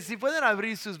Si pueden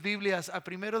abrir sus Biblias a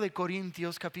 1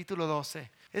 Corintios capítulo 12.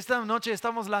 Esta noche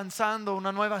estamos lanzando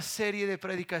una nueva serie de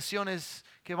predicaciones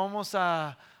que vamos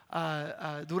a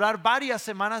durar varias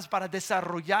semanas para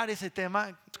desarrollar ese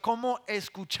tema, cómo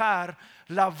escuchar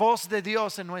la voz de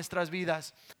Dios en nuestras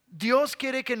vidas. Dios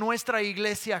quiere que nuestra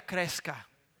iglesia crezca.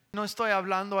 No estoy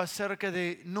hablando acerca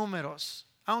de números,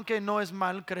 aunque no es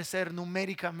mal crecer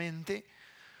numéricamente,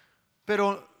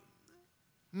 pero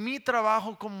mi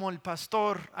trabajo como el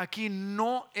pastor aquí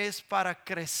no es para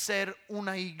crecer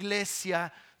una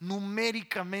iglesia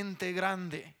numéricamente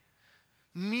grande.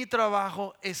 Mi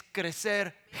trabajo es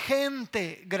crecer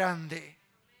gente grande.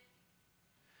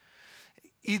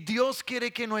 Y Dios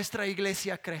quiere que nuestra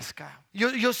iglesia crezca.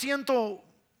 Yo siento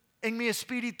en mi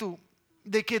espíritu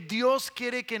de que Dios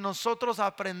quiere que nosotros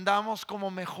aprendamos cómo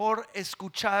mejor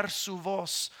escuchar su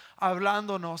voz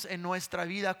hablándonos en nuestra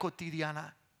vida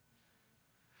cotidiana.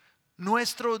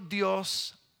 Nuestro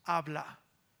Dios habla.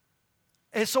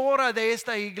 Es hora de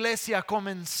esta iglesia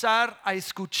comenzar a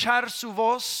escuchar su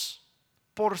voz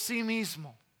por sí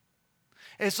mismo.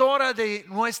 Es hora de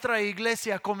nuestra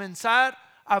iglesia comenzar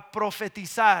a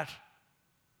profetizar.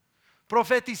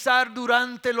 Profetizar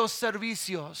durante los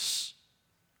servicios.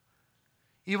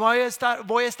 Y voy a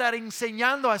estar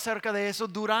enseñando acerca de eso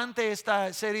durante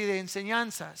esta serie de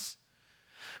enseñanzas.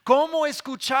 Cómo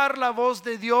escuchar la voz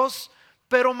de Dios,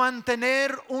 pero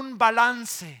mantener un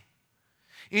balance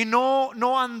y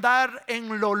no andar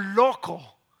en lo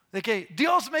loco de que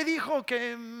Dios me dijo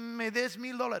que me des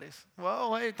 $1,000.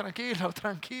 Wow, hey,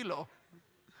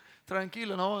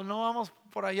 tranquilo, no vamos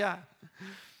por allá.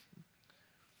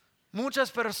 Muchas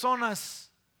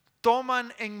personas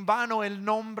toman en vano el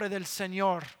nombre del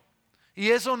Señor, y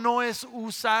eso no es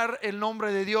usar el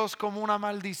nombre de Dios como una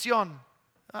maldición.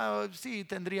 Sí,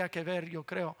 tendría que ver, yo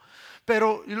creo.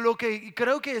 Pero lo que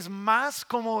creo que es más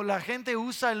como la gente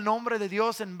usa el nombre de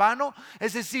Dios en vano,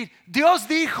 es decir, Dios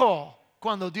dijo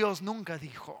cuando Dios nunca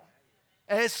dijo.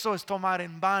 Eso es tomar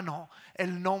en vano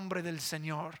el nombre del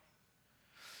Señor.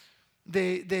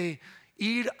 De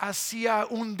ir hacia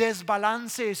un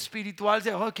desbalance espiritual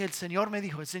de que el Señor me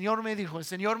dijo,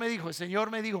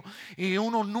 y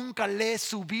uno nunca lee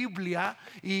su Biblia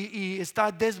y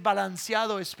está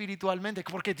desbalanceado espiritualmente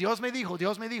porque Dios me dijo.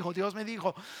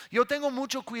 Yo tengo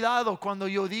mucho cuidado cuando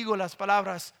yo digo las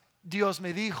palabras Dios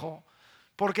me dijo,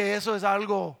 porque eso es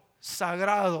algo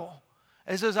sagrado,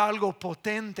 eso es algo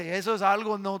potente, eso es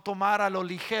algo no tomar a lo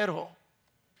ligero.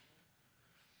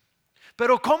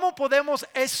 Pero ¿cómo podemos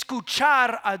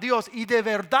escuchar a Dios y de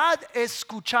verdad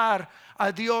escuchar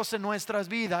a Dios en nuestras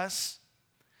vidas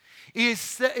y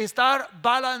estar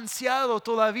balanceado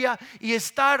todavía y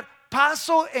estar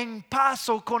paso en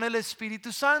paso con el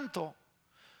Espíritu Santo?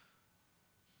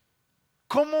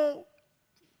 ¿Cómo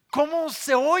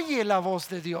se oye la voz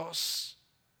de Dios?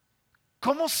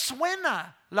 ¿Cómo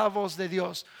suena la voz de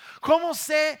Dios? ¿Cómo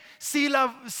sé si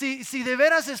de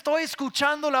veras estoy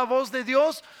escuchando la voz de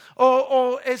Dios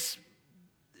o es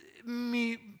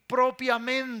mi propia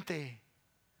mente,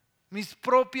 mis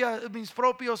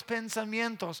propios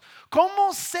pensamientos?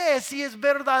 ¿Cómo sé si es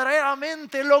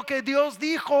verdaderamente lo que Dios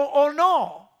dijo o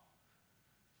no?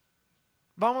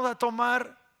 Vamos a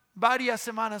tomar varias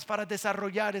semanas para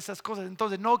desarrollar esas cosas.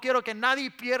 Entonces no quiero que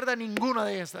nadie pierda ninguna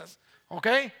de estas, ¿ok?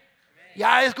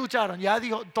 Ya escucharon,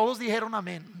 todos dijeron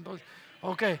amén. Entonces,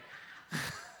 ok.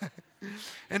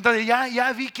 Entonces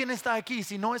ya vi quién está aquí.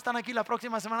 Si no están aquí la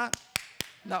próxima semana,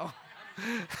 no.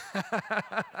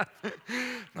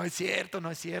 No es cierto.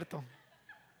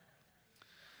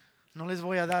 No les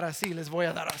voy a dar así, les voy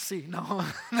a dar así.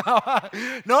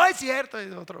 No es cierto,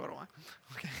 es otra broma.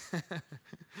 Okay.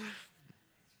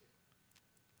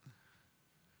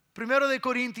 1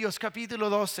 Corintios capítulo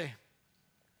 12.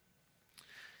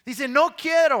 Dice, no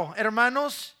quiero,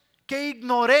 hermanos, que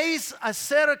ignoréis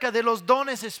acerca de los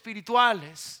dones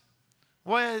espirituales.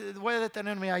 Voy a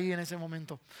detenerme ahí en ese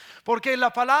momento. Porque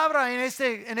la palabra en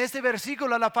este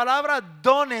versículo, la palabra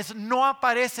dones no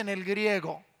aparece en el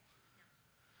griego.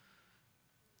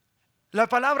 La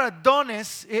palabra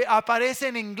dones aparece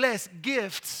en inglés,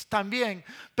 gifts también.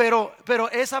 Pero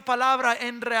esa palabra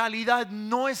en realidad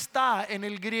no está en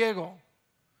el griego.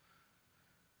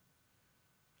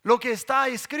 Lo que está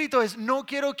escrito es, no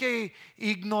quiero que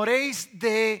ignoréis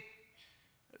de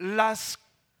las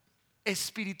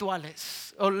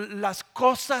espirituales o las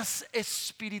cosas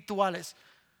espirituales.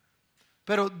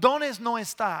 Pero dones no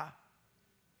está.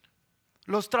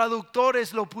 Los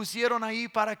traductores lo pusieron ahí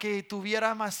para que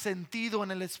tuviera más sentido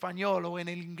en el español o en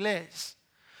el inglés.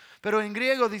 Pero en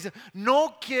griego dice,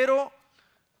 no quiero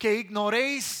que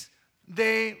ignoréis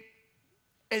de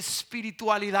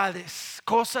espiritualidades,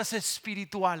 cosas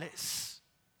espirituales.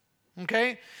 ¿Ok?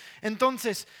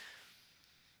 Entonces,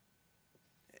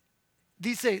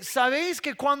 dice, ¿sabéis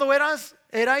que cuando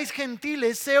erais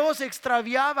gentiles se os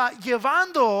extraviaba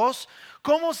llevándoos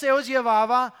como se os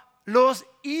llevaba los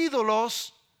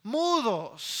ídolos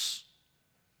mudos?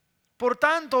 Por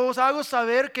tanto, os hago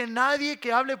saber que nadie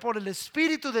que hable por el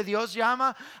Espíritu de Dios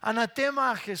llama anatema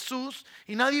a Jesús,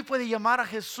 y nadie puede llamar a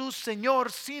Jesús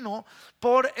Señor sino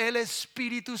por el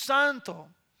Espíritu Santo.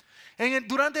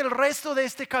 Durante el resto de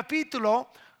este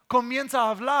capítulo comienza a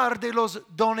hablar de los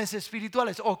dones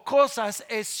espirituales o cosas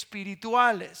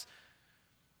espirituales.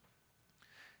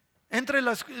 Entre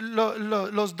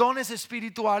los dones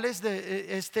espirituales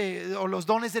o los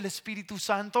dones del Espíritu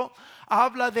Santo,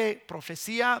 habla de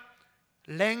profecía,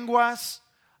 lenguas,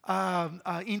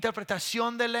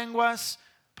 interpretación de lenguas,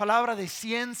 palabra de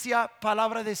ciencia,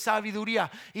 palabra de sabiduría.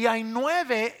 Y hay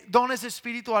 9 dones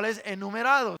espirituales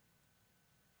enumerados,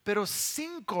 pero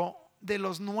 5 de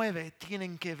los 9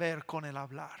 tienen que ver con el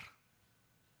hablar: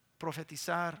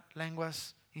 profetizar,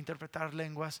 lenguas, interpretar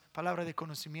lenguas, palabra de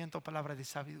conocimiento, palabra de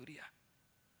sabiduría.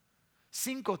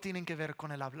 5 tienen que ver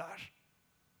con el hablar.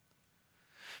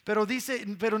 Pero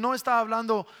no está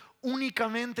hablando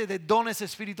únicamente de dones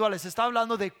espirituales, está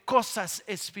hablando de cosas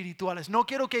espirituales. No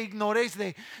quiero que ignoréis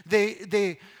del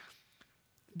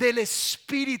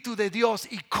Espíritu de Dios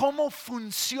y cómo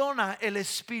funciona el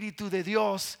Espíritu de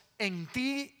Dios en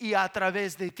ti y a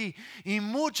través de ti. Y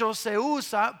mucho se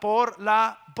usa por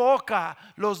la boca,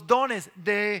 los dones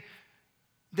de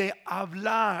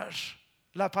hablar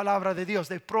la palabra de Dios,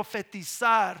 de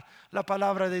profetizar la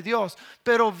palabra de Dios,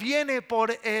 pero viene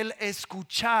por el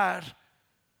escuchar.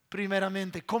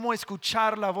 Primeramente, ¿cómo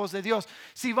escuchar la voz de Dios?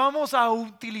 Si vamos a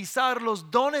utilizar los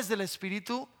dones del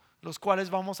Espíritu, los cuales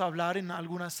vamos a hablar en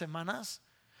algunas semanas,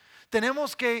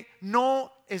 tenemos que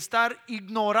no estar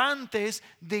ignorantes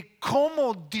de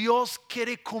cómo Dios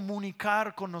quiere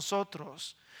comunicar con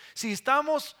nosotros. Si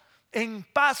estamos en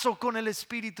paso con el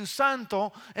Espíritu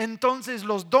Santo, entonces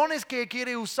los dones que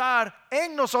quiere usar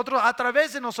en nosotros, a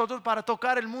través de nosotros, para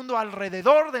tocar el mundo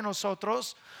alrededor de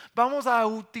nosotros, vamos a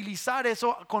utilizar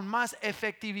eso con más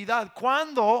efectividad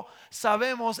cuando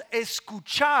sabemos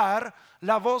escuchar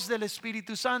la voz del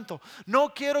Espíritu Santo.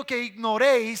 No quiero que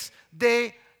ignoréis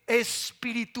de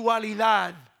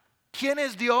espiritualidad. ¿Quién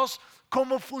es Dios?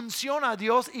 ¿Cómo funciona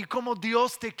Dios? Y cómo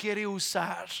Dios te quiere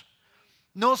usar.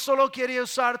 No solo quiere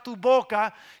usar tu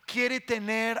boca, quiere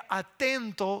tener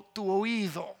atento tu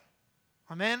oído.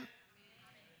 Amén.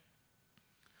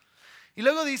 Y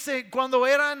luego dice, cuando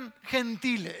eran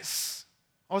gentiles,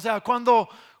 o sea, cuando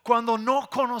no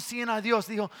conocían a Dios,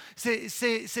 digo,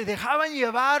 se dejaban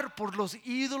llevar por los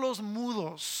ídolos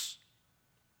mudos.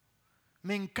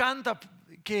 Me encanta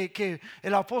que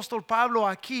el apóstol Pablo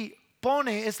aquí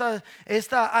pone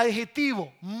este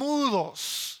adjetivo,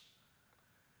 mudos.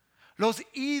 Los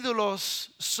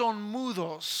ídolos son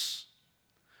mudos,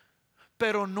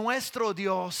 pero nuestro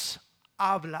Dios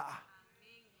habla.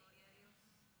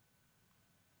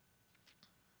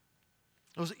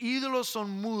 Los ídolos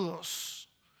son mudos,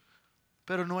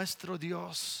 pero nuestro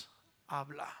Dios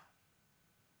habla.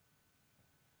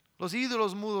 Los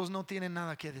ídolos mudos no tienen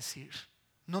nada que decir,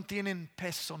 no tienen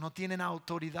peso, no tienen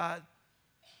autoridad.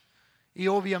 Y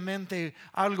obviamente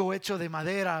algo hecho de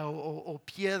madera o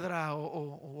piedra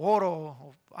o oro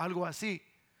o algo así,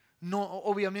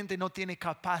 obviamente no tiene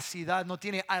capacidad, no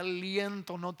tiene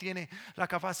aliento, no tiene la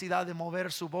capacidad de mover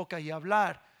su boca y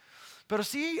hablar. Pero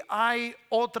sí hay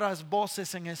otras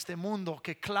voces en este mundo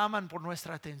que claman por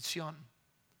nuestra atención.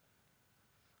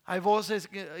 Hay voces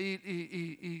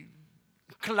y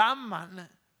claman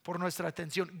por nuestra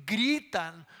atención,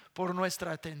 gritan por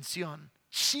nuestra atención,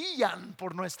 chillan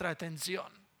por nuestra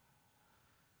atención.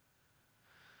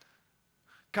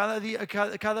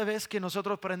 Cada vez que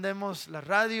nosotros prendemos la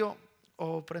radio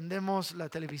o prendemos la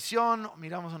televisión, o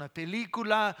miramos una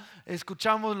película,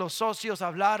 escuchamos los socios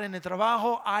hablar en el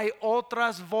trabajo, hay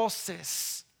otras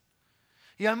voces.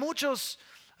 Y hay muchos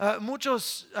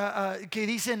que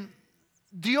dicen,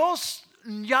 Dios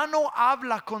ya no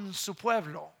habla con su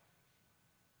pueblo.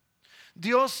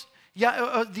 Dios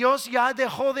ya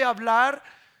dejó de hablar,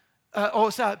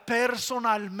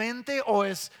 personalmente, o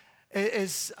es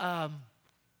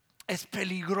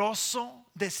peligroso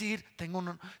decir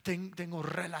tengo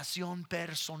relación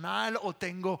personal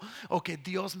o que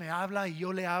Dios me habla y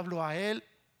yo le hablo a Él.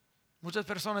 Muchas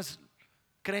personas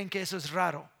creen que eso es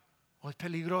raro o es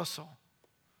peligroso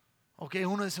o que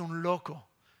uno es un loco.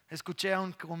 Escuché a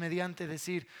un comediante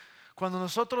decir, cuando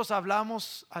nosotros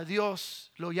hablamos a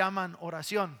Dios lo llaman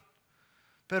oración,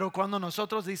 Pero cuando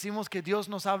nosotros decimos que Dios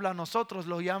nos habla a nosotros,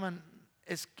 lo llaman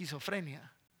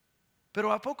esquizofrenia.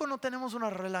 Pero ¿a poco no tenemos una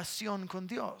relación con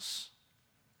Dios?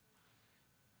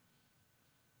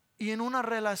 Y en una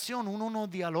relación uno no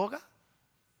dialoga.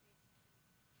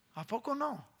 ¿A poco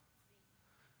no?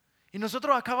 Y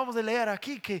nosotros acabamos de leer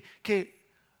aquí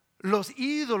que los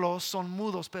ídolos son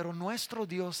mudos, pero nuestro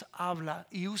Dios habla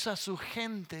y usa su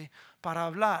gente para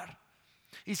hablar.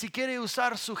 Y si quiere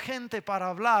usar su gente para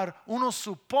hablar, uno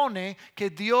supone que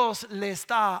Dios le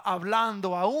está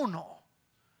hablando a uno.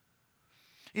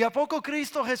 ¿Y a poco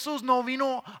Cristo Jesús no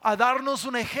vino a darnos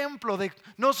un ejemplo de,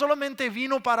 no solamente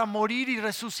vino para morir y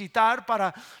resucitar,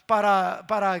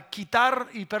 para quitar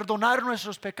y perdonar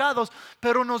nuestros pecados,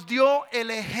 pero nos dio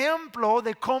el ejemplo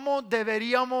de cómo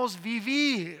deberíamos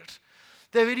vivir?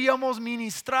 Deberíamos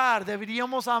ministrar,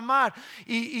 deberíamos amar.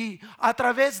 Y a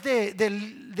través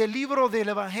del libro del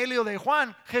Evangelio de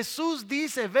Juan, Jesús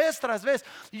dice vez tras vez: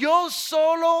 yo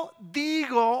solo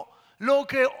digo lo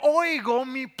que oigo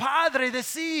mi Padre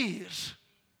decir,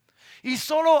 y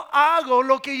solo hago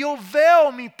lo que yo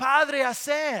veo mi Padre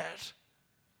hacer.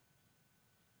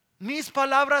 Mis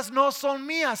palabras no son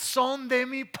mías, son de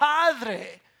mi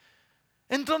Padre.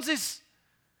 Entonces,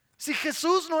 si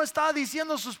Jesús no está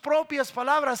diciendo sus propias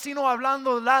palabras, sino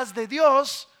hablando las de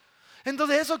Dios,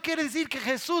 entonces eso quiere decir que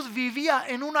Jesús vivía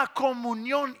en una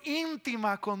comunión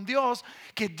íntima con Dios,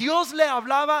 que Dios le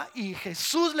hablaba y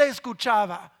Jesús le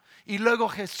escuchaba, y luego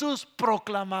Jesús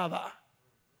proclamaba.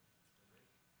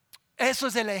 Eso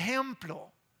es el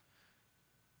ejemplo.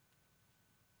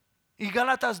 Y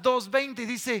Gálatas 2:20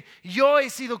 dice: yo he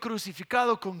sido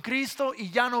crucificado con Cristo, y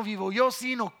ya no vivo yo,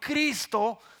 sino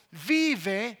Cristo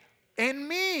vive en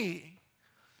mí.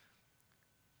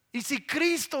 Y si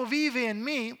Cristo vive en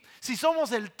mí, si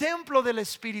somos el templo del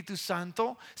Espíritu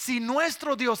Santo, si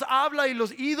nuestro Dios habla y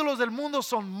los ídolos del mundo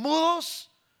son mudos,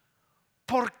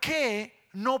 ¿por qué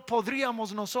no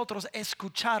podríamos nosotros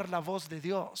escuchar la voz de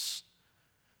Dios?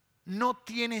 No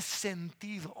tiene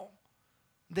sentido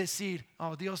decir: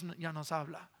 oh, Dios ya nos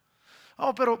habla.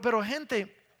 Oh, pero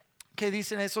gente que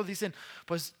dicen eso, dicen: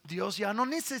 pues Dios ya no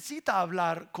necesita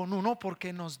hablar con uno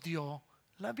porque nos dio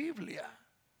la Biblia.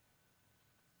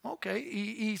 Ok,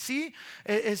 y sí,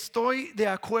 estoy de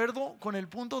acuerdo con el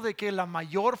punto de que la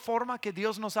mayor forma que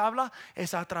Dios nos habla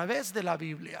es a través de la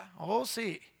Biblia. Oh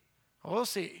sí, oh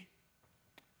sí.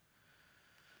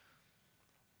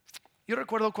 Yo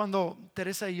recuerdo cuando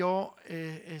Teresa y yo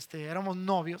éramos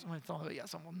novios. Bueno, todavía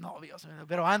somos novios,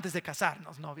 pero antes de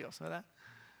casarnos, novios, ¿verdad?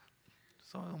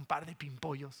 Son un par de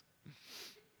pimpollos.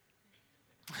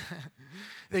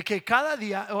 De que cada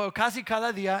día, o casi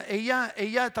cada día,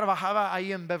 ella trabajaba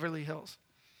ahí en Beverly Hills.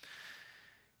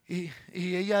 Y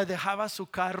ella dejaba su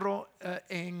carro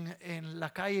en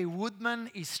la calle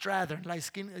Woodman y Strathern, la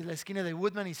esquina de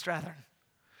Woodman y Strathern.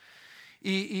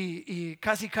 Y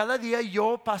casi cada día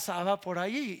yo pasaba por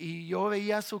allí y yo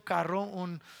veía su carro,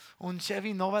 un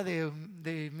Chevy Nova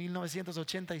de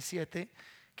 1987,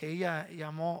 que ella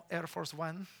llamó Air Force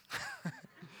One.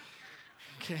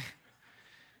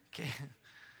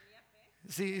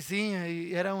 Sí,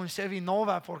 era un Chevy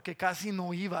Nova porque casi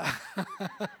no iba.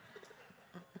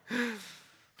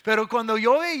 Pero cuando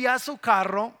yo veía su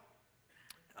carro,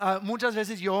 muchas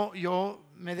veces yo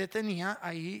me detenía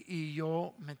ahí y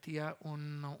yo metía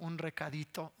un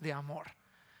recadito de amor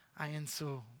ahí en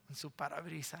su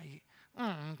parabrisas. Y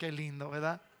qué lindo,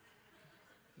 ¿verdad?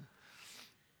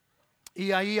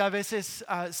 Y ahí a veces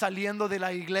saliendo de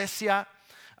la iglesia,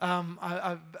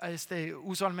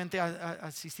 usualmente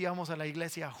asistíamos a la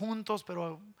iglesia juntos,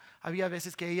 pero había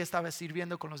veces que ella estaba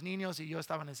sirviendo con los niños y yo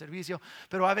estaba en el servicio.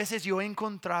 Pero a veces yo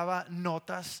encontraba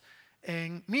notas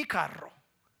en mi carro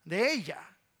de ella.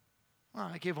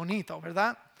 Qué bonito,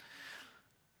 ¿verdad?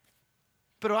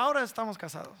 Pero ahora estamos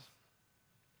casados.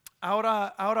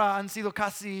 Ahora han sido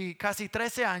casi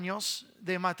 13 años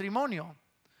de matrimonio.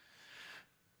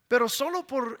 Pero solo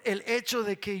por el hecho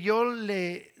de que yo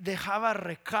le dejaba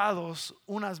recados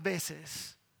unas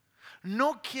veces,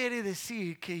 no quiere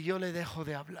decir que yo le dejo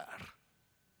de hablar.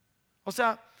 O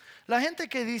sea, la gente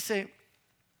que dice: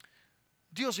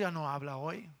 Dios ya no habla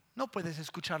hoy, no puedes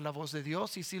escuchar la voz de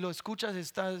Dios, y si lo escuchas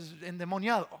estás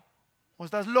endemoniado o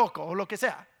estás loco o lo que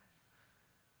sea,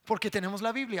 porque tenemos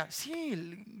la Biblia.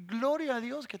 Sí, gloria a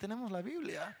Dios que tenemos la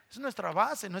Biblia, es nuestra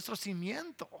base, nuestro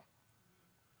cimiento.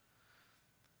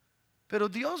 Pero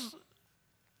Dios,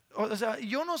 o sea,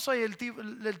 yo no soy el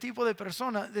tipo de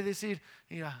persona de decir: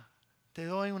 mira, te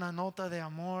doy una nota de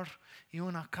amor y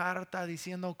una carta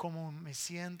diciendo cómo me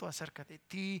siento acerca de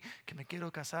ti, que me quiero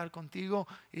casar contigo,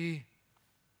 y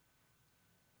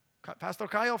Pastor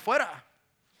Cayo fuera.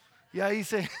 Y ahí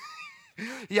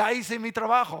Ya hice mi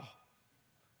trabajo.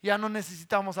 Ya no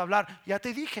necesitamos hablar. Ya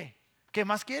te dije, ¿qué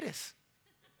más quieres?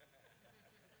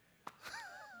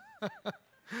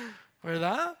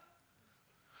 ¿Verdad?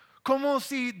 Como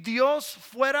si Dios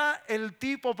fuera el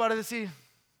tipo para decir,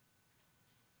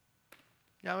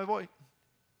 ya me voy.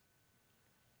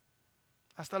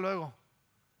 Hasta luego.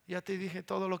 Ya te dije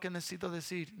todo lo que necesito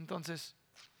decir. Entonces,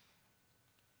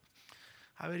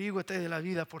 averígüete de la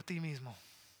vida por ti mismo.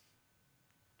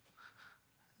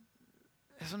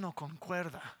 Eso no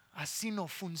concuerda. Así no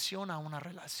funciona una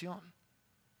relación.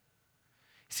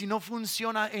 Si no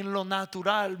funciona en lo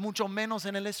natural, mucho menos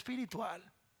en el espiritual.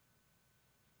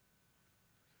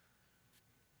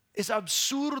 Es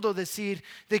absurdo decir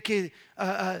de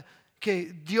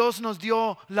que Dios nos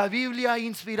dio la Biblia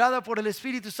inspirada por el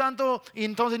Espíritu Santo y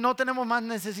entonces no tenemos más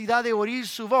necesidad de oír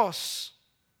su voz.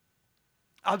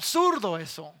 Absurdo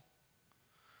eso.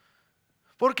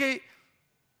 Porque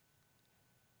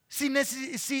si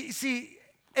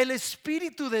el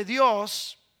Espíritu de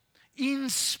Dios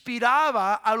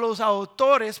inspiraba a los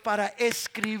autores para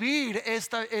escribir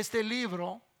este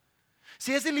libro,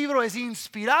 si ese libro es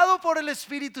inspirado por el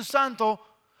Espíritu Santo,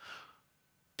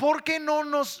 ¿por qué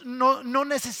no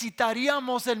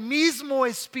necesitaríamos el mismo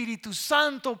Espíritu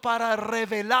Santo para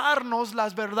revelarnos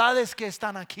las verdades que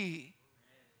están aquí?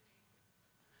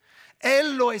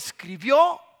 Él lo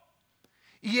escribió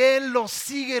y Él lo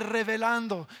sigue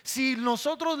revelando. Si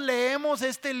nosotros leemos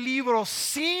este libro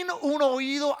sin un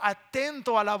oído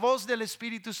atento a la voz del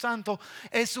Espíritu Santo,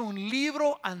 es un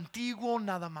libro antiguo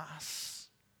nada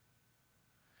más.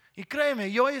 Y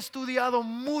créeme, yo he estudiado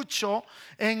mucho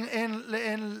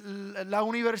en la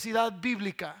universidad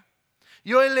bíblica.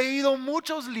 Yo he leído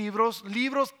muchos libros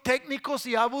técnicos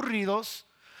y aburridos,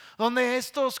 donde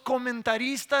estos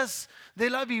comentaristas de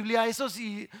la Biblia, esos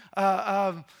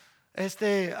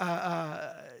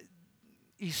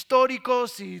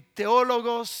históricos y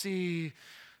teólogos y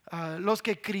los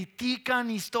que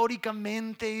critican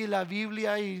históricamente la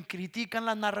Biblia y critican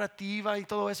la narrativa y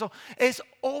todo eso, es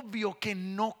obvio que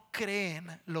no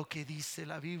creen lo que dice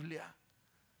la Biblia.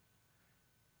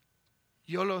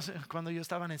 Cuando yo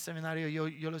estaba en el seminario,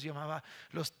 yo los llamaba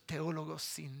los teólogos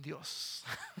sin Dios.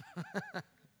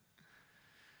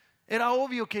 Era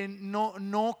obvio que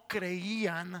no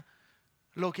creían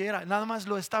lo que era, nada más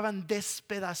lo estaban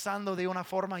despedazando de una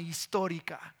forma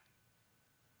histórica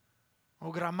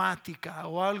o gramática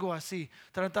o algo así,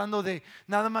 tratando de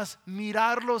nada más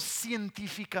mirarlo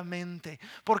científicamente.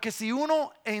 Porque si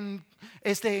uno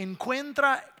se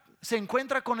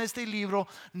encuentra con este libro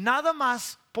nada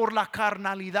más por la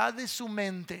carnalidad de su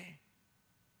mente.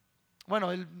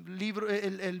 Bueno,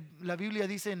 la Biblia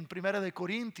dice en 1 de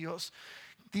Corintios,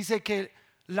 dice que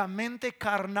la mente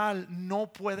carnal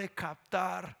no puede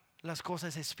captar las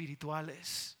cosas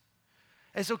espirituales.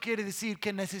 Eso quiere decir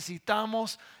que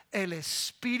necesitamos el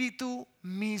Espíritu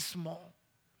mismo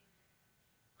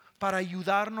para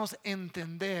ayudarnos a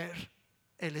entender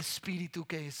el Espíritu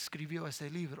que escribió ese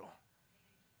libro.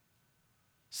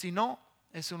 Si no,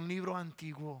 es un libro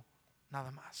antiguo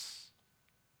nada más.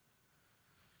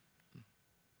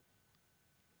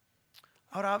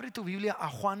 Ahora abre tu Biblia a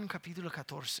Juan capítulo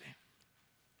 14.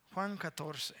 Juan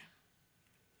 14.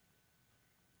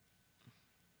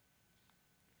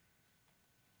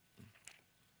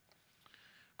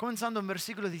 Comenzando en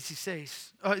versículo 19.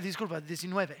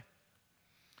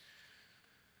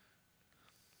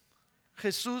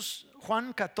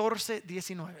 Juan 14,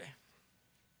 19.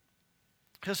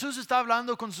 Jesús está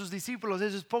hablando con sus discípulos,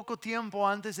 eso es poco tiempo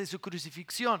antes de su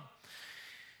crucifixión.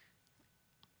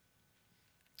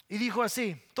 Y dijo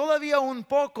así: todavía un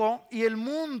poco y el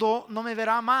mundo no me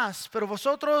verá más, pero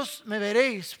vosotros me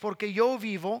veréis, porque yo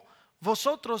vivo,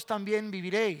 vosotros también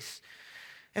viviréis.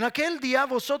 En aquel día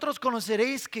vosotros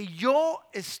conoceréis que yo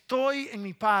estoy en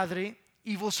mi Padre,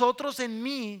 y vosotros en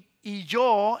mí, y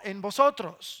yo en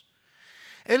vosotros.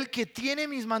 El que tiene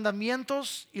mis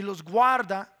mandamientos y los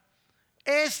guarda,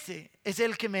 este es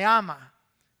el que me ama.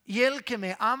 Y el que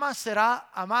me ama será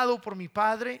amado por mi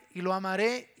Padre, y lo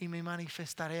amaré y me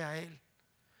manifestaré a él.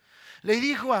 Le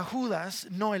dijo a Judas,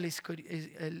 no el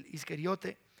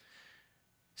Iscariote: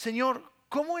 Señor,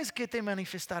 ¿cómo es que te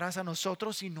manifestarás a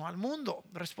nosotros y no al mundo?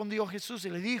 Respondió Jesús y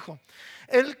le dijo: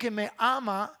 el que me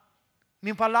ama,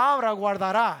 mi palabra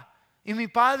guardará, y mi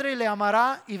Padre le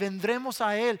amará, y vendremos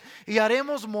a él y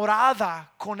haremos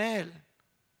morada con él.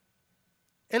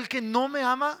 El que no me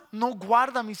ama no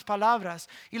guarda mis palabras,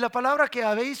 y la palabra que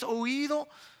habéis oído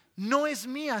no es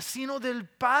mía, sino del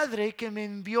Padre que me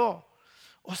envió.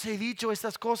 Os he dicho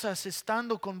estas cosas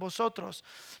estando con vosotros,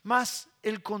 mas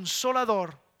el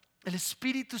Consolador, El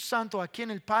Espíritu Santo, a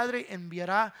quien el Padre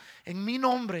enviará en mi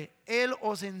nombre, Él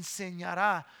os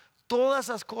enseñará todas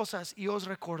las cosas y os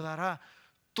recordará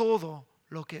todo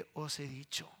lo que os he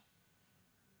dicho.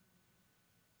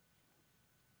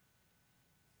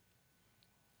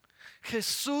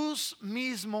 Jesús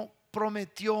mismo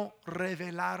prometió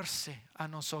revelarse a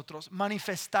nosotros,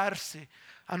 manifestarse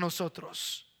a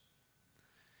nosotros.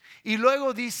 Y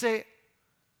luego dice,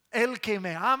 el que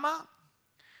me ama,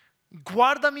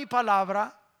 guarda mi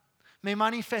palabra, me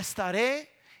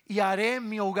manifestaré y haré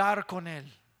mi hogar con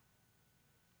él.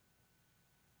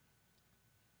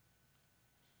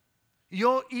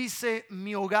 Yo hice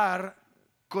mi hogar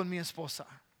con mi esposa.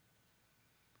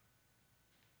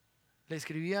 Le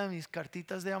escribía mis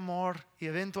cartitas de amor y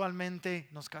eventualmente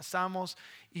nos casamos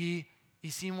y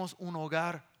hicimos un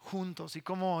hogar juntos. Y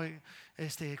como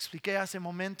expliqué hace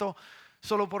momento,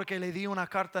 solo porque le di una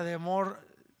carta de amor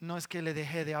no es que le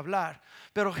dejé de hablar.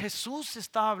 Pero Jesús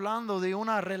está hablando de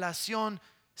una relación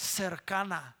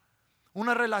cercana,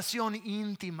 una relación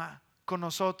íntima con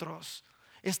nosotros.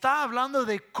 Está hablando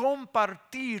de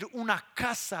compartir una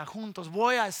casa juntos.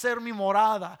 Voy a hacer mi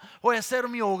morada, voy a hacer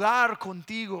mi hogar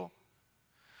contigo.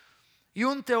 Y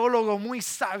un teólogo muy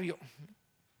sabio,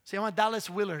 se llama Dallas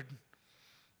Willard,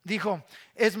 dijo,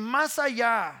 es más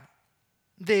allá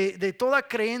de toda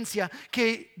creencia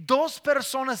que dos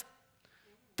personas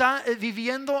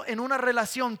viviendo en una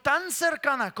relación tan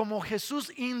cercana como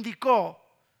Jesús indicó,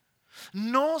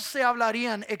 no se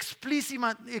hablarían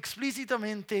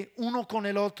explícitamente uno con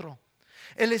el otro.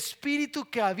 El espíritu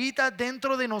que habita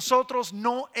dentro de nosotros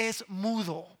no es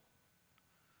mudo.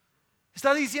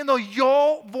 Está diciendo,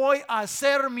 yo voy a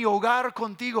hacer mi hogar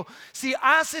contigo. Si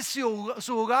hace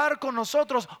su hogar con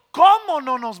nosotros, ¿cómo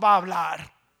no nos va a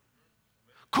hablar?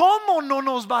 ¿Cómo no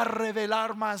nos va a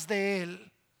revelar más de él?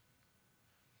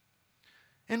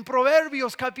 En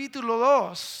Proverbios capítulo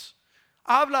 2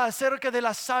 habla acerca de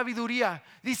la sabiduría.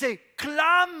 Dice,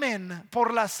 clamen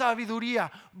por la sabiduría,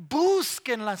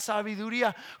 busquen la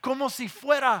sabiduría como si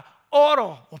fuera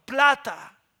oro o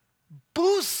plata.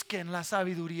 Busquen la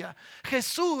sabiduría.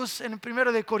 Jesús en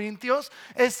 1 de Corintios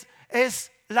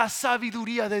es la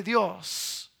sabiduría de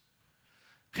Dios.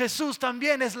 Jesús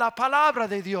también es la palabra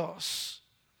de Dios.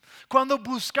 Cuando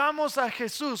buscamos a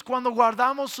Jesús, cuando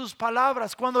guardamos sus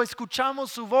palabras, cuando escuchamos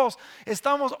su voz,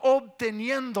 estamos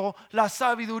obteniendo la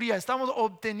sabiduría, estamos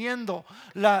obteniendo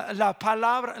la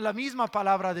palabra, la misma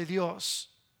palabra de Dios.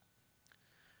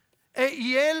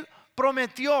 Y Él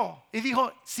prometió y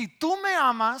dijo, si tú me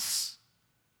amas,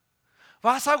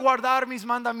 vas a guardar mis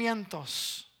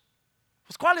mandamientos.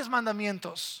 Pues, ¿cuáles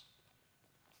mandamientos?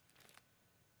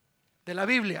 De la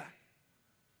Biblia.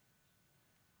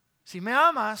 Si me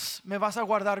amas, me vas a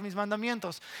guardar mis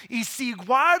mandamientos. Y si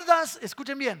guardas,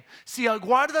 escuchen bien, si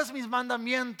guardas mis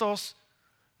mandamientos,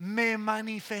 me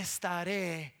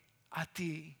manifestaré a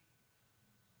ti.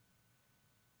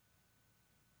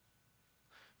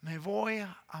 Me voy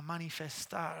a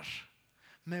manifestar,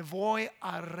 me voy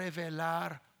a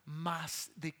revelar más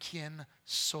de quién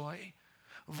soy.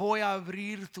 Voy a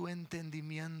abrir tu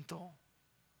entendimiento.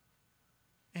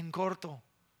 En corto,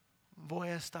 voy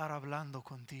a estar hablando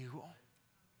contigo.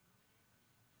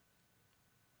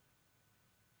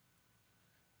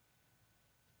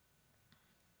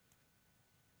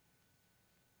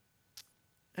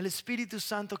 El Espíritu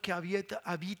Santo que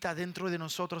habita dentro de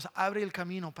nosotros abre el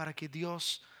camino para que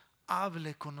Dios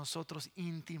hable con nosotros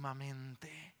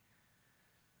íntimamente.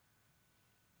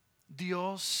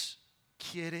 Dios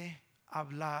quiere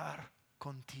hablar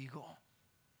contigo.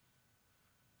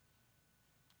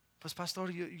 Pues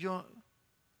pastor, yo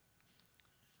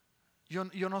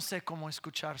no sé cómo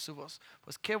escuchar su voz.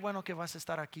 Pues qué bueno que vas a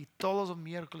estar aquí todos los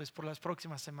miércoles por las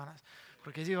próximas semanas,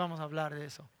 porque sí vamos a hablar de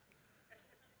eso.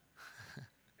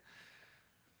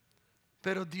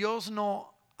 Pero Dios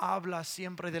no habla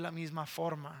siempre de la misma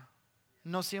forma.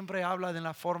 No siempre habla de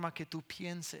la forma que tú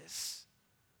pienses.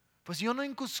 Pues yo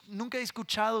nunca he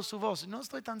escuchado su voz. No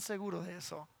estoy tan seguro de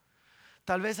eso.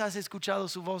 Tal vez has escuchado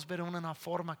su voz, pero en una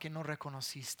forma que no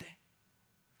reconociste.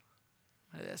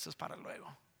 Eso es para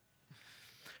luego.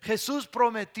 Jesús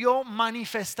prometió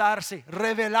manifestarse,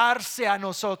 revelarse a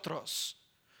nosotros.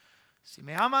 Si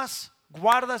me amas,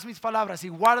 guardas mis palabras. Si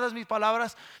guardas mis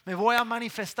palabras, me voy a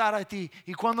manifestar a ti.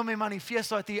 Y cuando me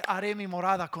manifiesto a ti, haré mi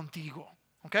morada contigo.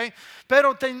 ¿Okay?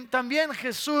 Pero también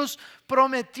Jesús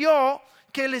prometió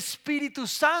que el Espíritu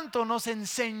Santo nos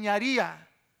enseñaría.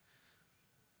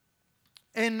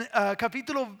 En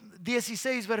capítulo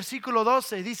 16, versículo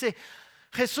 12, dice,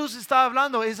 Jesús está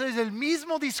hablando, ese es el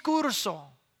mismo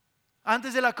discurso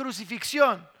antes de la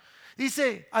crucifixión.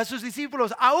 Dice a sus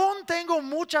discípulos, aún tengo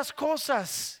muchas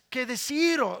cosas que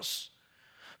deciros,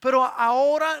 pero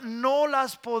ahora no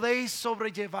las podéis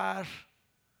sobrellevar.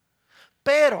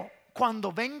 Pero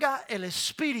cuando venga el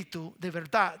Espíritu de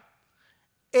verdad,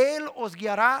 Él os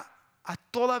guiará a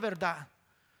toda verdad,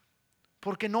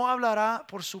 porque no hablará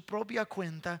por su propia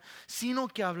cuenta, sino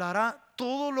que hablará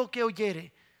todo lo que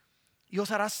oyere y os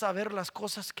hará saber las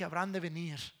cosas que habrán de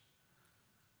venir.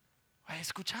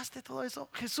 ¿Escuchaste todo eso?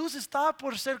 Jesús estaba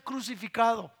por ser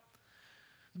crucificado.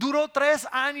 Duró 3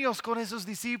 años con esos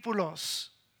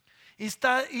discípulos.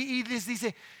 Y les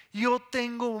dice, yo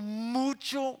tengo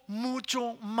mucho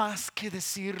más que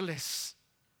decirles.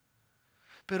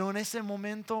 Pero en ese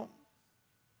momento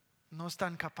no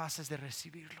están capaces de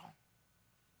recibirlo.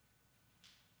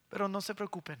 Pero no se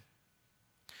preocupen.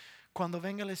 Cuando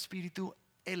venga el Espíritu,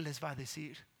 Él les va a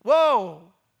decir,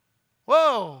 wow.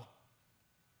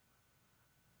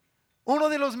 Uno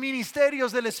de los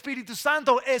ministerios del Espíritu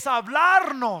Santo es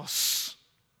hablarnos.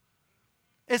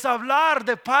 Es hablar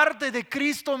de parte de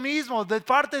Cristo mismo, de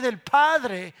parte del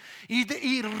Padre,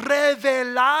 y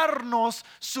revelarnos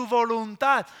su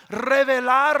voluntad,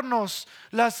 revelarnos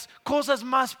las cosas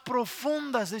más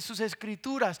profundas de sus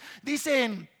escrituras.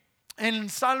 Dice en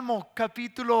Salmo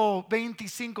capítulo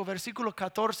 25, versículo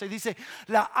 14, dice,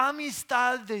 la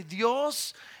amistad de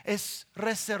Dios es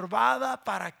reservada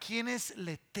para quienes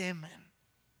le temen,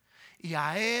 y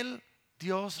a Él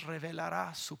Dios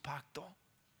revelará su pacto.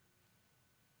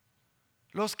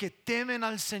 Los que temen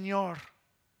al Señor,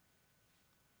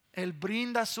 Él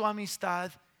brinda su amistad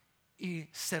y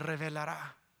se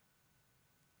revelará.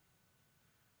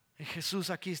 Y Jesús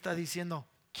aquí está diciendo,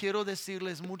 quiero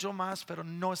decirles mucho más, pero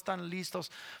no están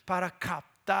listos para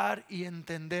captar y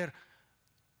entender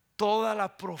toda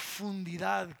la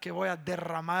profundidad que voy a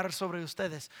derramar sobre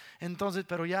ustedes. Entonces,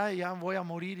 pero ya voy a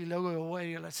morir y luego voy a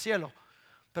ir al cielo.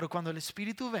 Pero cuando el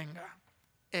Espíritu venga,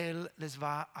 Él les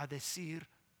va a decir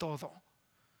todo.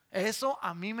 Eso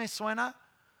a mí me suena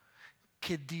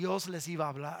que Dios les iba a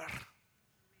hablar.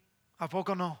 ¿A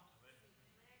poco no?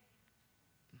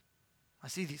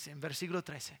 Así dice en versículo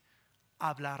 13.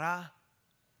 Hablará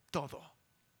todo.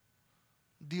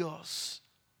 Dios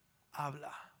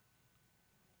habla.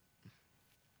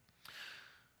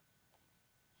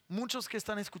 Muchos que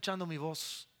están escuchando mi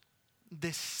voz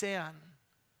desean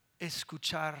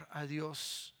escuchar a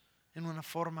Dios en una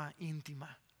forma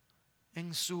íntima,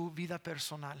 en su vida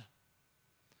personal.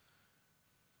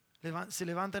 Se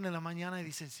levantan en la mañana y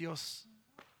dicen, Dios,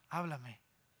 háblame,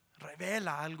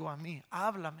 revela algo a mí,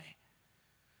 háblame.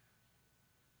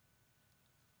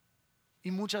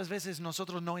 Y muchas veces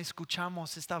nosotros no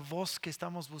escuchamos esta voz que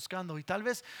estamos buscando, y tal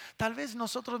vez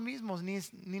nosotros mismos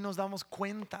ni nos damos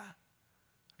cuenta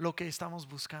lo que estamos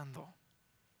buscando,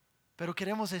 pero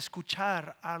queremos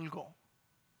escuchar algo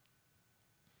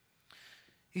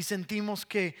y sentimos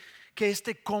que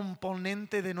este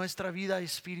componente de nuestra vida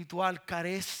espiritual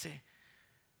carece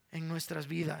en nuestras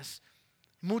vidas.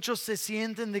 Muchos se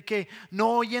sienten de que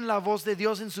no oyen la voz de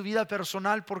Dios en su vida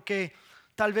personal porque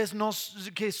tal vez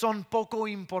que son poco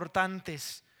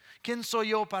importantes. ¿Quién soy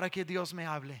yo para que Dios me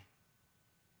hable?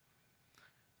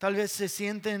 Tal vez se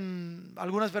sienten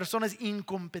algunas personas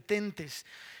incompetentes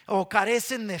o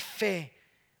carecen de fe,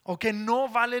 o que no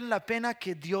valen la pena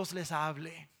que Dios les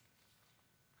hable.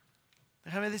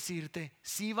 Déjame decirte,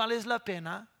 si vales la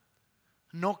pena,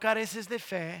 no careces de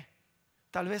fe,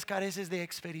 tal vez careces de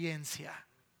experiencia.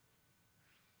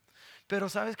 Pero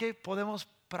 ¿sabes qué? Podemos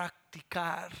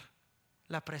practicar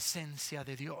la presencia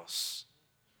de Dios.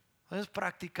 Podemos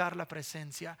practicar la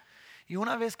presencia. Y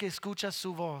una vez que escuchas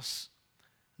su voz,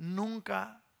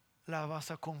 nunca la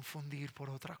vas a confundir por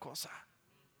otra cosa.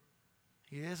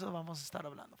 Y de eso vamos a estar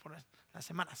hablando por las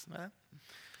semanas, ¿verdad?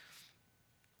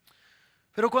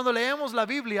 Pero cuando leemos la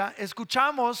Biblia,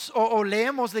 escuchamos o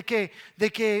leemos de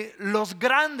que los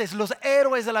grandes, los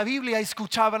héroes de la Biblia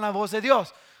escuchaban la voz de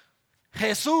Dios.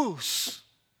 Jesús,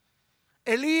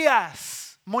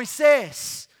 Elías,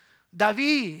 Moisés,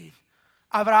 David,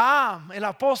 Abraham, el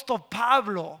apóstol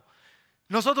Pablo.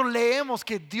 Nosotros leemos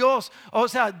que Dios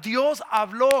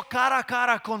habló cara a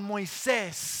cara con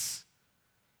Moisés.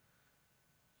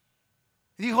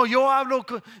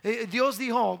 Dios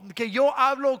dijo que yo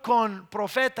hablo con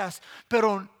profetas,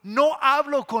 pero no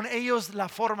hablo con ellos la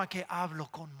forma que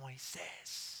hablo con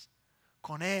Moisés.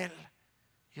 Con él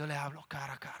yo le hablo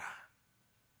cara a cara.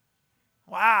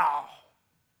 Wow.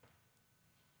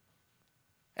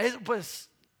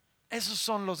 Esos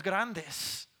son los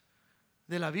grandes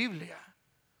de la Biblia.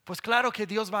 Pues claro que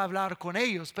Dios va a hablar con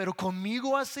ellos, pero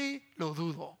conmigo así lo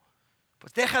dudo.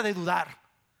 Pues deja de dudar.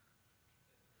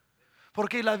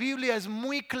 Porque la Biblia es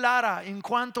muy clara en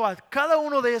cuanto a cada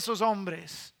uno de esos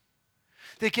hombres.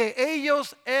 de que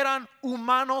ellos eran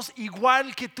humanos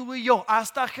igual que tú y yo.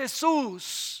 Hasta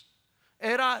Jesús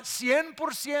era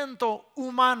 100%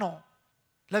 humano.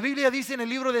 La Biblia dice en el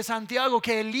libro de Santiago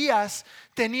que Elías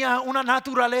tenía una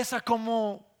naturaleza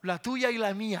como la tuya y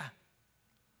la mía.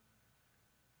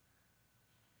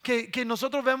 Que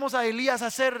nosotros vemos a Elías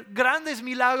hacer grandes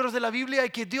milagros de la Biblia, y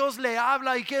que Dios le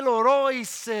habla y que él oró y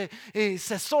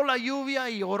cesó la lluvia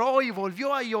y oró y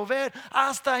volvió a llover.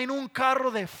 Hasta en un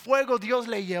carro de fuego Dios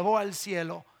le llevó al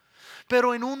cielo.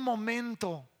 Pero en un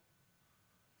momento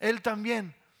él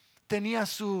también tenía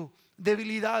su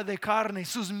debilidad de carne,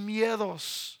 sus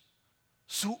miedos,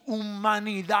 su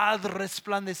humanidad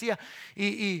resplandecía.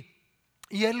 Y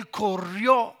él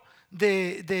corrió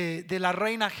de la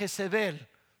reina Jezebel.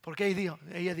 Porque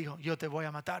ella dijo, yo te voy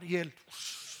a matar. Y él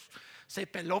se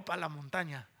peló para la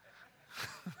montaña.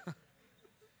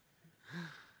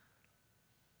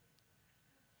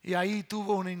 Y ahí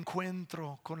tuvo un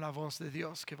encuentro con la voz de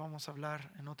Dios, que vamos a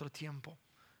hablar en otro tiempo.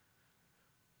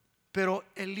 Pero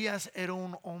Elías era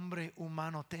un hombre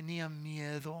humano, tenía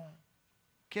miedo.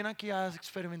 ¿Quién aquí ha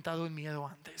experimentado el miedo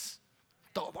antes?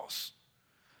 Todos.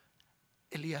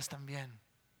 Elías también.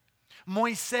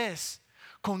 Moisés,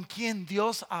 con quien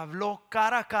Dios habló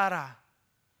cara a cara.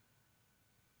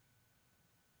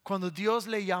 Cuando Dios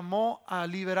le llamó a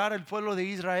liberar al pueblo de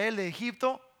Israel de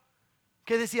Egipto,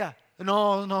 ¿qué decía?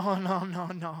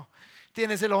 No.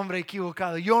 Tienes el hombre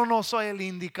equivocado. Yo no soy el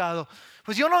indicado.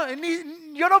 Pues yo no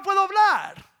puedo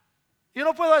hablar. Yo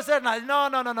no puedo hacer nada.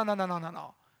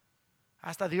 No.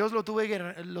 Hasta Dios lo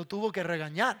tuvo que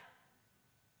regañar.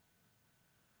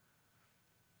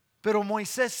 Pero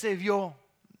Moisés se vio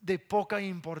de poca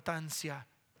importancia.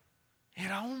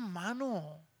 Era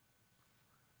humano.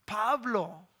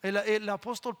 Pablo, el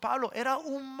apóstol Pablo, era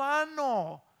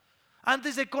humano.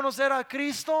 Antes de conocer a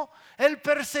Cristo, él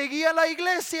perseguía la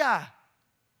iglesia.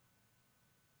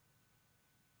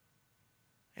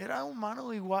 Era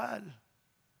humano igual.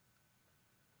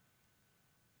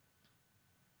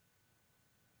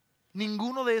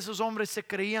 Ninguno de esos hombres se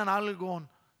creían algo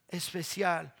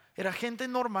especial. Era gente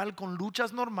normal, con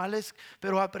luchas normales,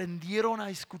 pero aprendieron a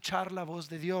escuchar la voz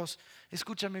de Dios.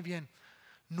 Escúchame bien,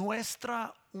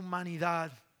 nuestra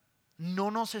humanidad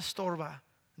no nos estorba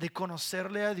de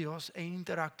conocerle a Dios e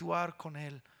interactuar con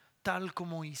Él, tal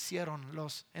como hicieron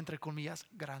los, entre comillas,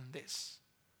 grandes.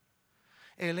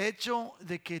 El hecho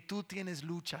de que tú tienes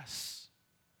luchas,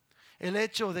 el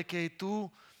hecho de que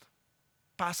tú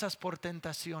pasas por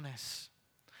tentaciones,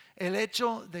 el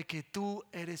hecho de que tú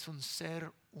eres un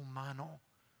ser humano,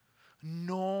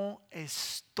 no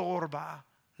estorba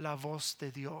la voz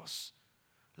de Dios.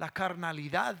 La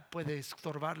carnalidad puede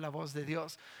estorbar la voz de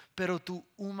Dios, pero tu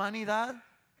humanidad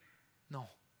no.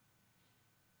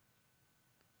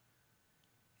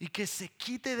 Y que se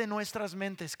quite de nuestras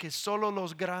mentes que solo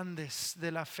los grandes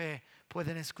de la fe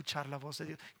pueden escuchar la voz de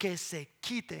Dios. Que se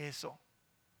quite eso.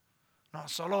 No,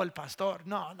 solo el pastor.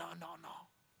 No.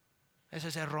 Eso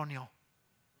es erróneo.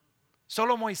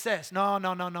 Solo Moisés.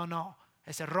 No.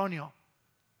 Es erróneo.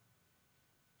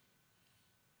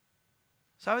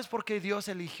 ¿Sabes por qué Dios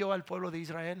eligió al pueblo de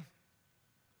Israel?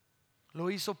 Lo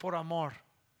hizo por amor.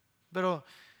 Pero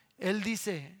Él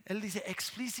dice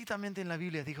explícitamente en la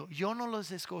Biblia, dijo, yo no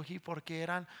los escogí porque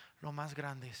eran los más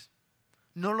grandes.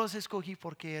 No los escogí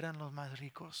porque eran los más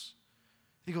ricos.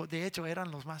 Digo, de hecho eran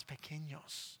los más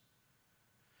pequeños.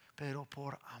 Pero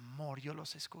por amor yo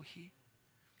los escogí.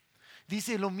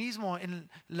 Dice lo mismo en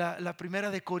la primera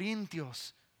de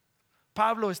Corintios.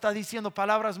 Pablo está diciendo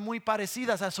palabras muy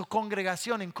parecidas a su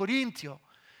congregación en Corintio.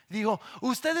 Dijo,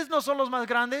 ustedes no son los más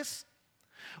grandes.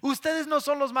 Ustedes no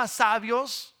son los más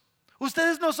sabios.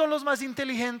 Ustedes no son los más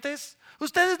inteligentes.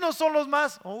 Ustedes no son los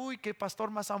más... Uy, qué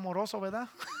pastor más amoroso, ¿verdad?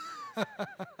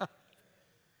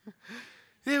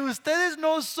 Y ustedes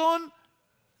no son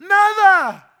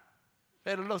nada,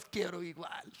 pero los quiero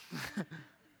igual.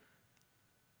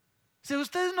 Si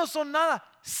ustedes no son nada,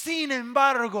 sin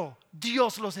embargo,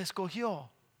 Dios los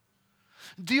escogió.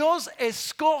 Dios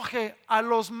escoge a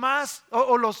los más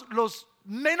o los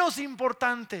menos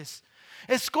importantes.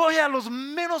 Escoge a los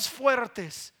menos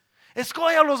fuertes.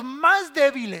 Escoge a los más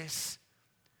débiles.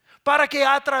 Para que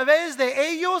a través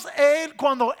de ellos,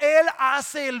 cuando Él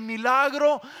hace el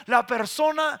milagro, la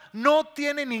persona no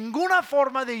tiene ninguna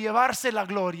forma de llevarse la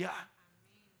gloria.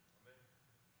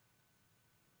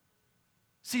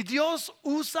 Si Dios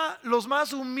usa los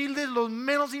más humildes, los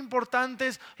menos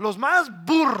importantes, los más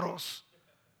burros,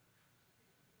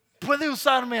 puede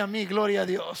usarme a mí, gloria a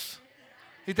Dios.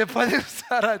 Y te puede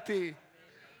usar a ti.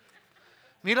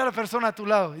 Mira a la persona a tu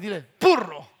lado y dile,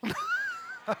 burro.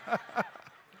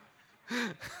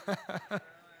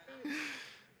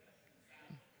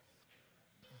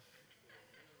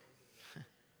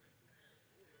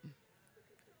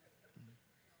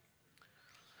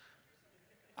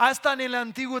 Hasta en el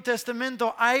Antiguo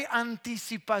Testamento hay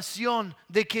anticipación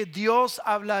de que Dios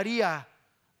hablaría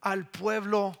al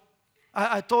pueblo,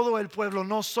 a todo el pueblo,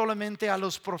 no solamente a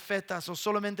los profetas o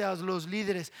solamente a los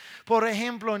líderes. Por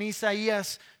ejemplo, en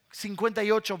Isaías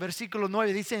 58, versículo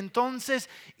 9 dice: entonces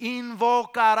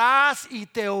invocarás y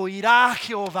te oirá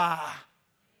Jehová.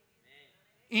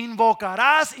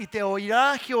 Invocarás y te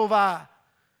oirá Jehová.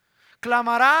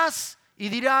 Clamarás y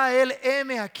dirá a él: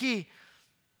 heme aquí.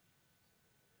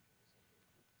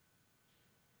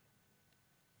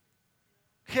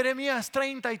 Jeremías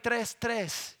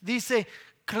 33:3 dice: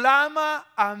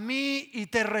 clama a mí y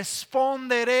te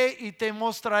responderé y te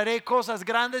mostraré cosas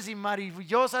grandes y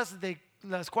maravillosas de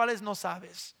las cuales no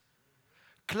sabes.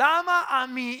 Clama a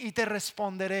mí y te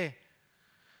responderé.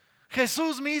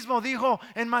 Jesús mismo dijo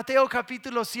en Mateo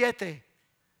capítulo 7,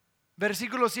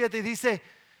 versículo 7, dice: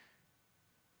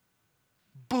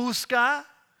 busca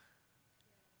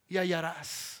y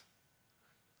hallarás.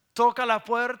 Toca la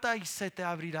puerta y se te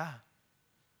abrirá.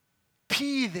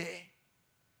 Pide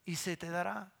y se te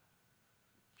dará.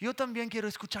 Yo también quiero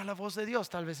escuchar la voz de Dios.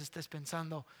 Tal vez estés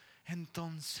pensando: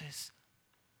 entonces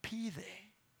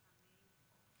pide,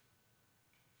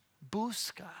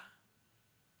 busca,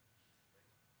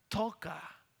 toca,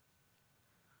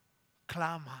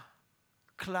 clama.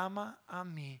 Clama a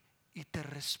mí y te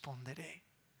responderé.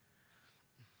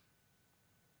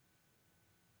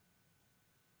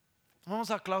 Vamos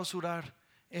a clausurar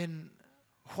en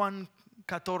Juan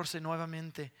 14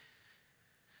 nuevamente.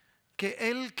 Que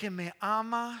el que me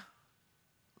ama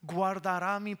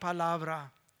guardará mi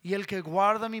palabra, y el que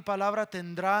guarda mi palabra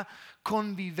tendrá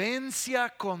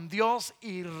convivencia con Dios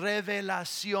y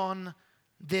revelación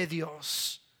de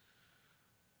Dios.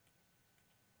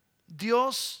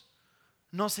 Dios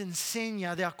nos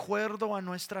enseña de acuerdo a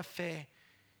nuestra fe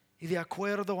y de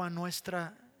acuerdo a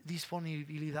nuestra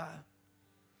disponibilidad.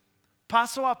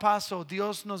 Paso a paso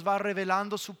Dios nos va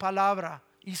revelando su palabra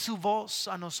y su voz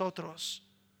a nosotros.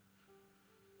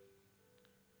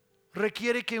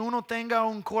 Requiere que uno tenga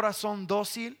un corazón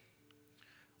dócil,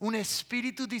 un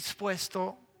espíritu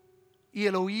dispuesto y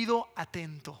el oído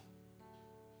atento.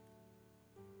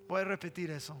 Voy a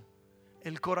repetir eso: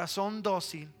 el corazón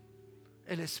dócil,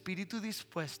 el espíritu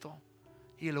dispuesto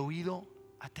y el oído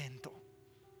atento.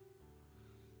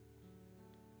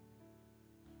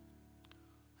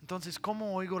 Entonces,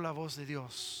 ¿cómo oigo la voz de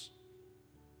Dios?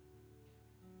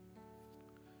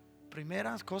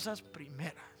 Primeras cosas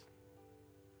primeras.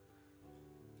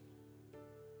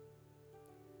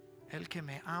 El que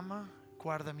me ama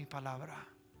guarda mi palabra,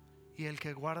 y el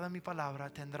que guarda mi palabra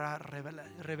tendrá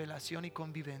revelación y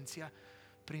convivencia.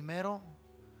 Primero,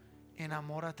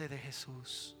 enamórate de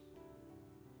Jesús.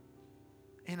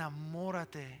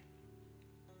 Enamórate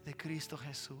de Cristo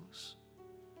Jesús.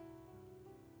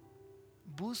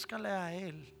 Búscale a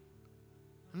Él.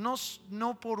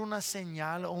 No por una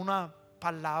señal o una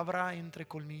palabra entre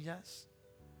comillas.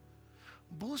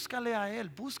 Búscale a Él.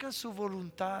 Busca su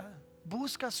voluntad.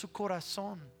 Busca su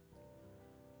corazón.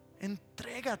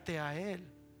 Entrégate a Él.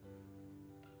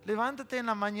 Levántate en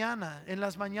la mañana, en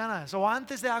las mañanas, o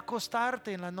antes de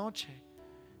acostarte en la noche.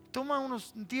 Toma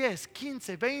unos 10,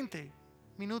 15, 20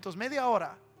 minutos, media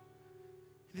hora.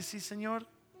 Y decir: Señor,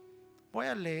 voy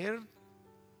a leer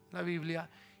la Biblia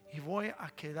y voy a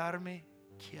quedarme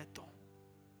quieto.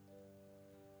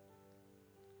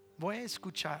 Voy a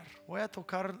escuchar, voy a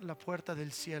tocar la puerta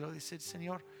del cielo. Decir: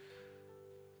 Señor,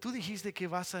 tú dijiste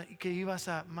que ibas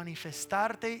a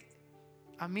manifestarte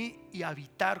a mí y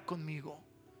habitar conmigo.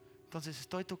 Entonces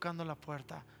estoy tocando la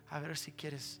puerta a ver si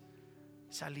quieres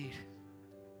salir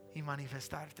y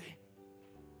manifestarte.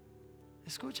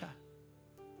 Escucha.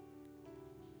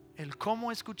 El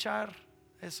cómo escuchar,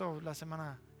 eso la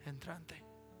semana entrante.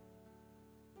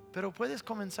 Pero puedes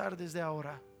comenzar desde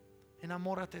ahora.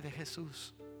 Enamórate de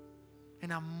Jesús.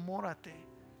 Enamórate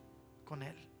con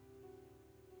Él.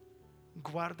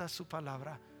 Guarda su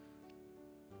palabra.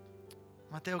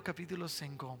 Mateo capítulo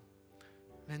 5.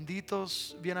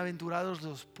 Benditos, bienaventurados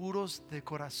los puros de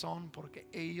corazón, porque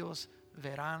ellos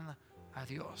verán a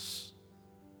Dios.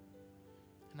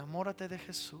 Enamórate de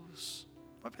Jesús.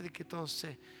 Voy a pedir que todos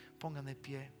se pongan de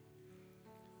pie.